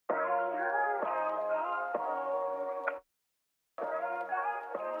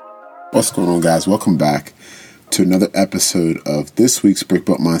What's going on, guys? Welcome back to another episode of this week's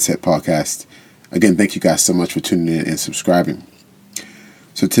Brickbuilt Mindset Podcast. Again, thank you guys so much for tuning in and subscribing.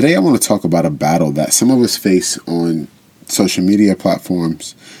 So today I want to talk about a battle that some of us face on social media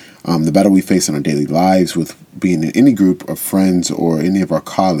platforms, the battle we face in our daily lives with being in any group of friends or any of our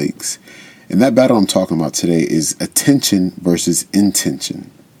colleagues. And that battle I'm talking about today is attention versus intention.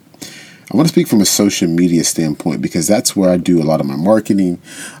 I want to speak from a social media standpoint because that's where I do a lot of my marketing,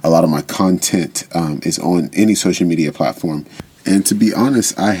 a lot of my content is on any social media platform. And to be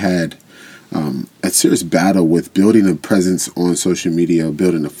honest, I had a serious battle with building a presence on social media,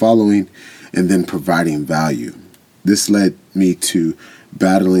 building a following, and then providing value. This led me to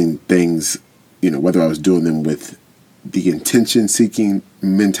battling things, whether I was doing them with the intention-seeking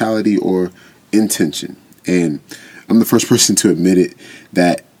mentality or intention. And I'm the first person to admit it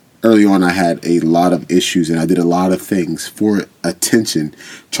that early on, I had a lot of issues and I did a lot of things for attention,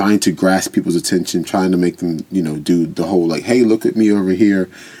 trying to grasp people's attention, trying to make them, do the whole hey, look at me over here,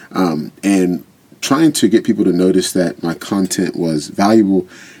 and trying to get people to notice that my content was valuable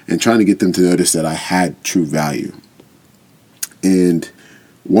and trying to get them to notice that I had true value. And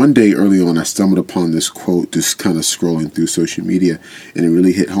one day early on, I stumbled upon this quote, just kind of scrolling through social media, and it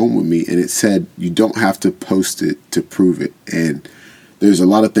really hit home with me. And it said, you don't have to post it to prove it. And there's a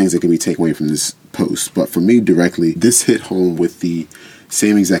lot of things that can be taken away from this post, but for me directly, this hit home with the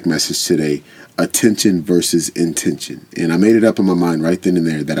same exact message today, attention versus intention. And I made it up in my mind right then and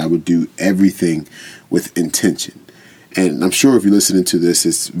there that I would do everything with intention. And I'm sure if you're listening to this,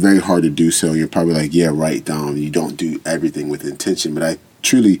 it's very hard to do so. You're probably like, yeah, right, Dom, you don't do everything with intention, but I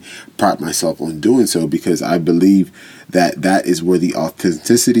truly pride myself on doing so because I believe that that is where the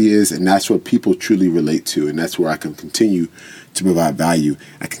authenticity is, and that's what people truly relate to, and that's where I can continue to provide value.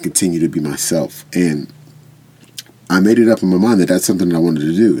 I can continue to be myself. And I made it up in my mind that that's something that I wanted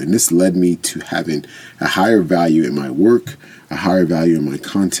to do. And this led me to having a higher value in my work, a higher value in my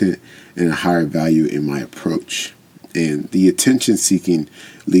content, and a higher value in my approach. And the attention seeking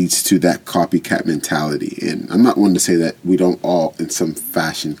leads to that copycat mentality. And I'm not one to say that we don't all in some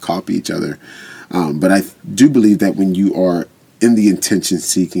fashion copy each other. But I do believe that when you are in the intention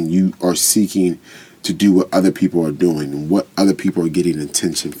seeking, you are seeking to do what other people are doing and what other people are getting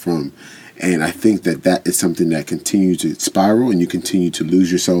attention from. And I think that that is something that continues to spiral and you continue to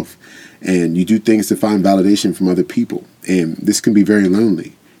lose yourself and you do things to find validation from other people. And this can be very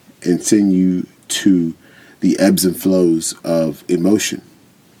lonely and send you to the ebbs and flows of emotion.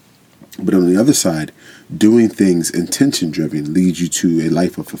 But on the other side, doing things intention-driven leads you to a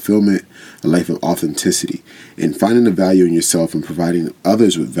life of fulfillment, a life of authenticity, and finding the value in yourself and providing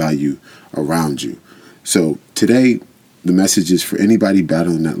others with value around you. So today, the message is for anybody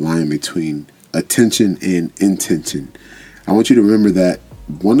battling that line between attention and intention. I want you to remember that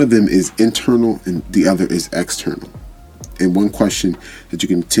one of them is internal and the other is external. And one question that you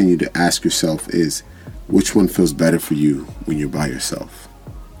can continue to ask yourself is, which one feels better for you when you're by yourself?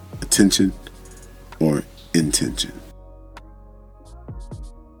 Attention or intention?